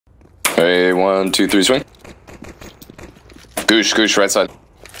Hey, 1, 2, 3, swing. Goosh, right side.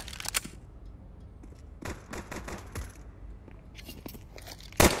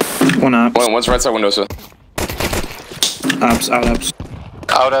 One apps. One's right side window, sir. Apps, out apps.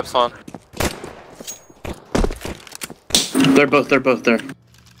 Out apps on. They're both there.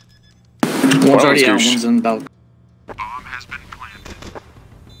 One's already out, one's in balcony. Bomb has been planted.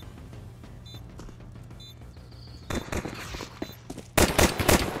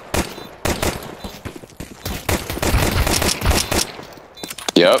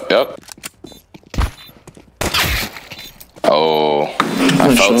 Yep. Oh,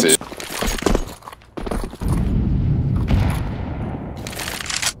 I felt it.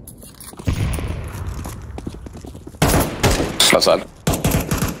 Left side.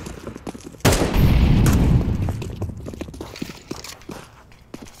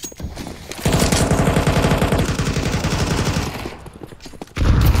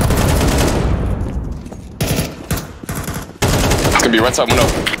 Could be right side window.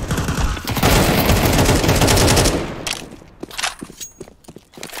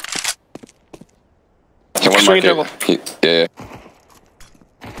 Swing jungle. Yeah.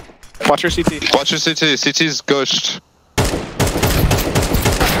 Watch your CT. Watch your CT. CT's ghosted.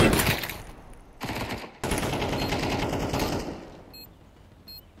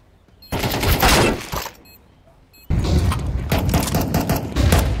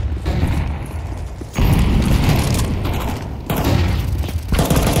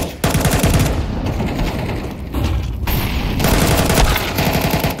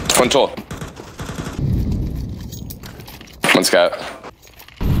 One tall. One's cat.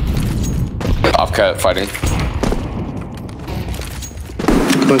 Off cat fighting.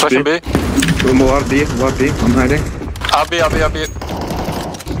 Pushing B. More B. I'm hiding. I'll be.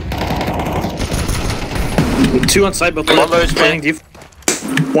 Two on side, both planting deep.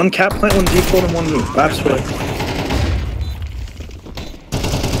 One cap plant, one default, and one move. Apps way.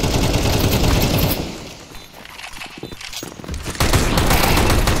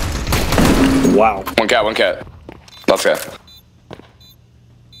 Wow. One cat. Last cat.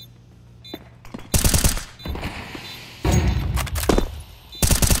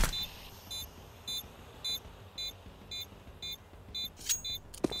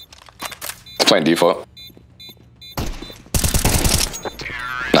 Playing default.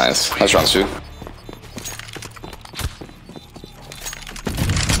 Nice rounds too.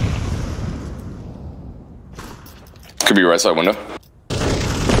 Could be right side window.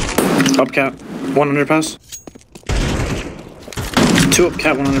 Up cap, 100 pass. Two up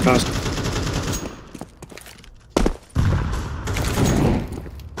cap, 100 pass.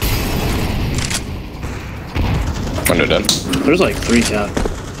 Window dead. There's like 3 cap.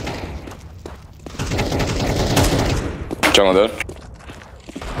 Jungle dead.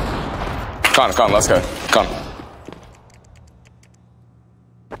 Con, let's go. Con.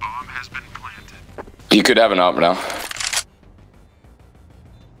 Bomb has been planted. You could have an op now.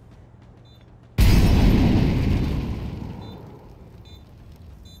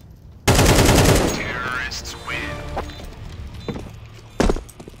 Terrorists win.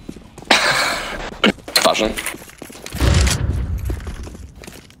 Flashing.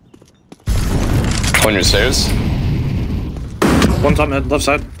 On your stairs. One top mid, left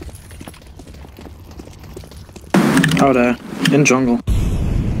side. Out in jungle.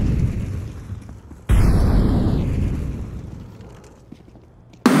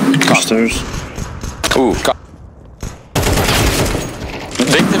 Stairs. Ooh, con.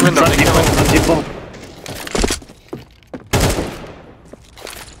 Victim window. Default.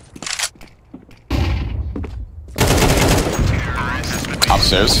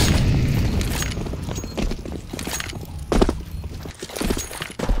 Upstairs.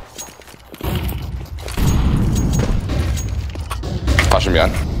 Flashing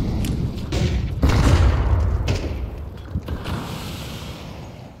behind.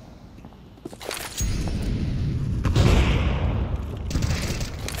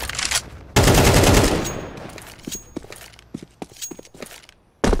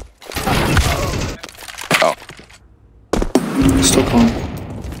 Oh. Still calm.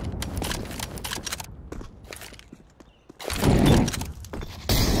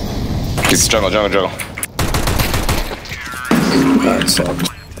 He's jungle. That sucked.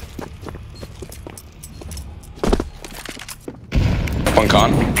 One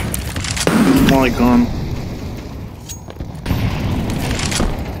con. Molly gone.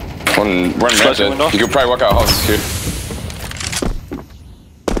 One rented. You could probably walk out house here.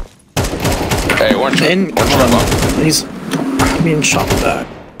 Hey, one shot. He's being shot back.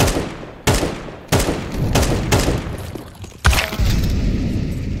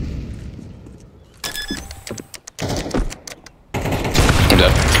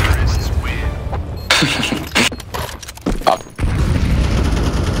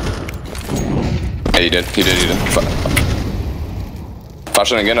 you did. You did.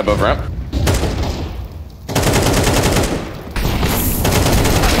 Flashing again above ramp.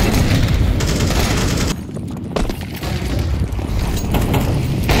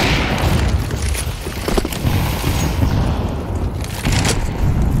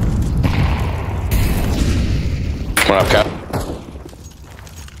 One up cap.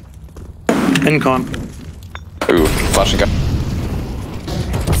 Incon. Ooh, flashing cap.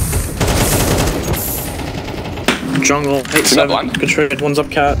 Jungle. 8-7. Good trade. One's up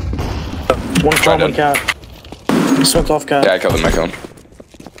cat. One con, one cat. Smoked off cat. Yeah, I killed him.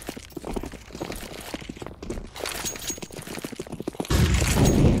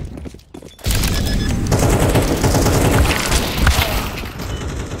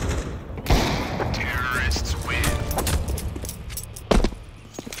 Terrorists win.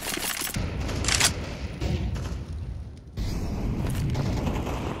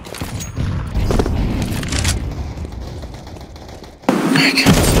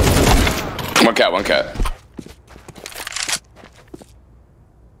 One cat.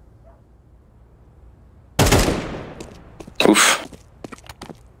 Oof.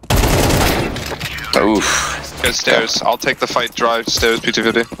 Get stairs. I'll take the fight. Drive stairs.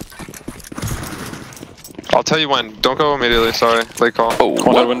 PT50. I'll tell you when. Don't go immediately. Sorry. Late call. Oh,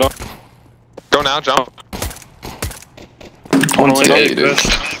 what? Window. Go now. Jump. One Yeah, take. you did.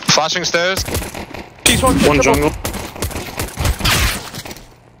 Flashing stairs. One jungle.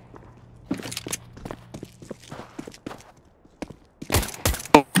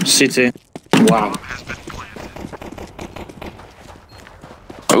 CT. Wow.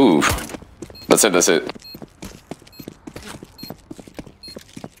 Ooh. That's it.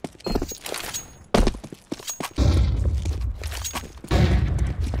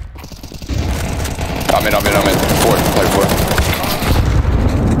 I'm in. Play 4.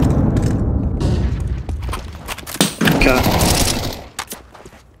 Cat.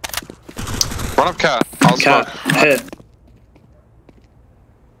 Run up cat. I'll Cat. smoke. Hit.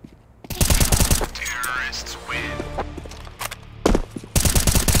 Terrorists win.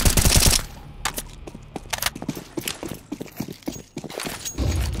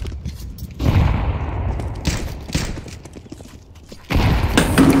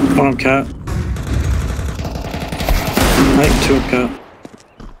 One up cat. I think 2 up cat.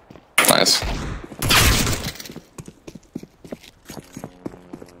 Nice.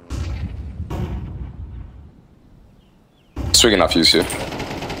 Swinging off you, too.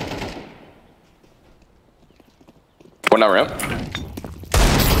 One now ramp.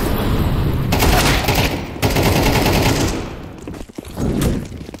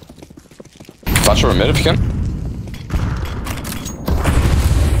 Flash over mid if you can.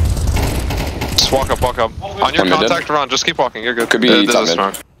 Just walk up. On your Mid contact around. Just keep walking. You're good. Could be There's top a mid.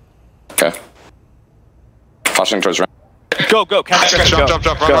 smoke. Okay. Flashing towards ramp. Go. Catch it. Jump.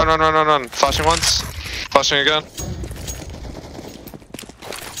 Run. Flashing once. Flashing again.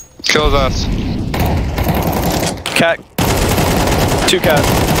 Kill his ass. Cat. 2 cat.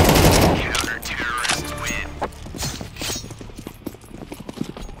 Counter-terrorists win.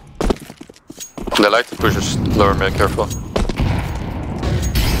 They like to push us lower mid, careful.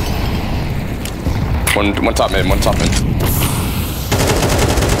 One top mid.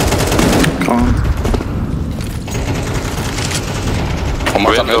 Con. One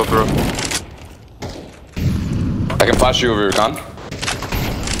more top mid. Over. I can flash you over your con.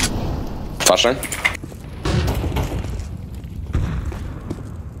 Flashing.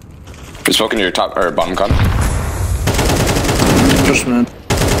 You're smoking your top or bottom con. Just mid.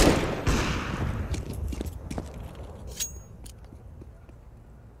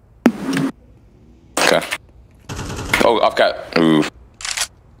 Okay. Oh, up cat. Ooh.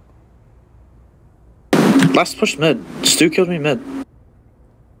 Last push mid. Stu killed me mid.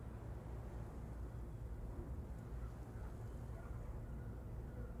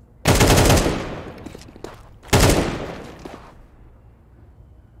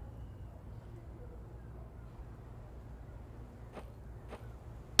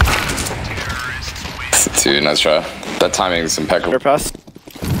 Dude, nice try. That timing is impeccable. Pass.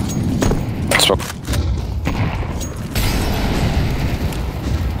 Smoke.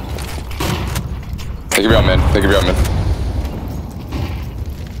 They could be on mid.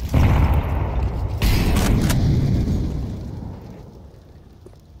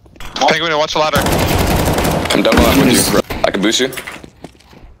 Penguin, watch the ladder. I'm doubling up with you. I can boost you.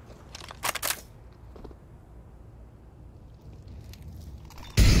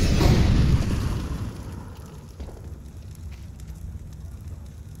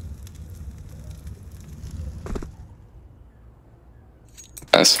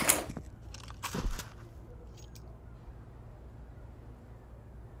 Nice.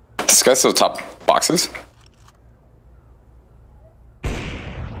 This guy's still top boxes.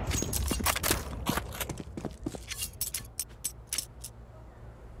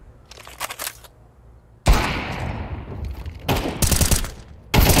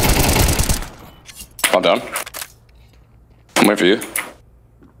 Calm down. I'm waiting for you.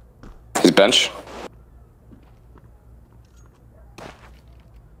 He's bench.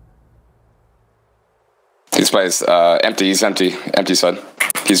 This guy's empty. He's empty. Empty side.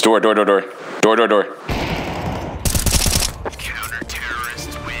 He's door.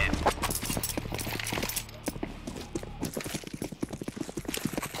 Counter-terrorists win.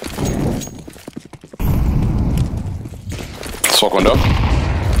 Smoke window.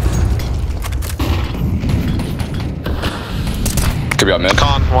 Could be out mid.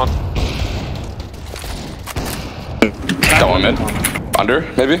 Con, one. Got one mid. Under,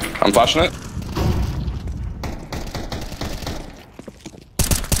 maybe? I'm flashing it.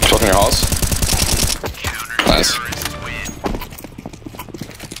 Smoking your halls. Nice.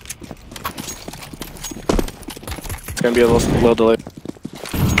 It's gonna be a little delayed.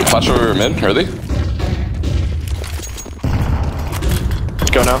 Flash over mid, early.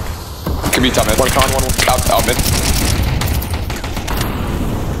 Go now. Could be top mid. One con, one. Out mid.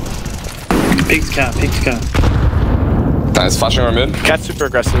 Peeked cat. Nice. Flashing over mid. Cat's super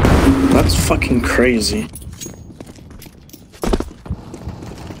aggressive. That's fucking crazy.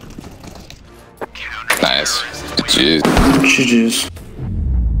 Nice. Jeez. GG's.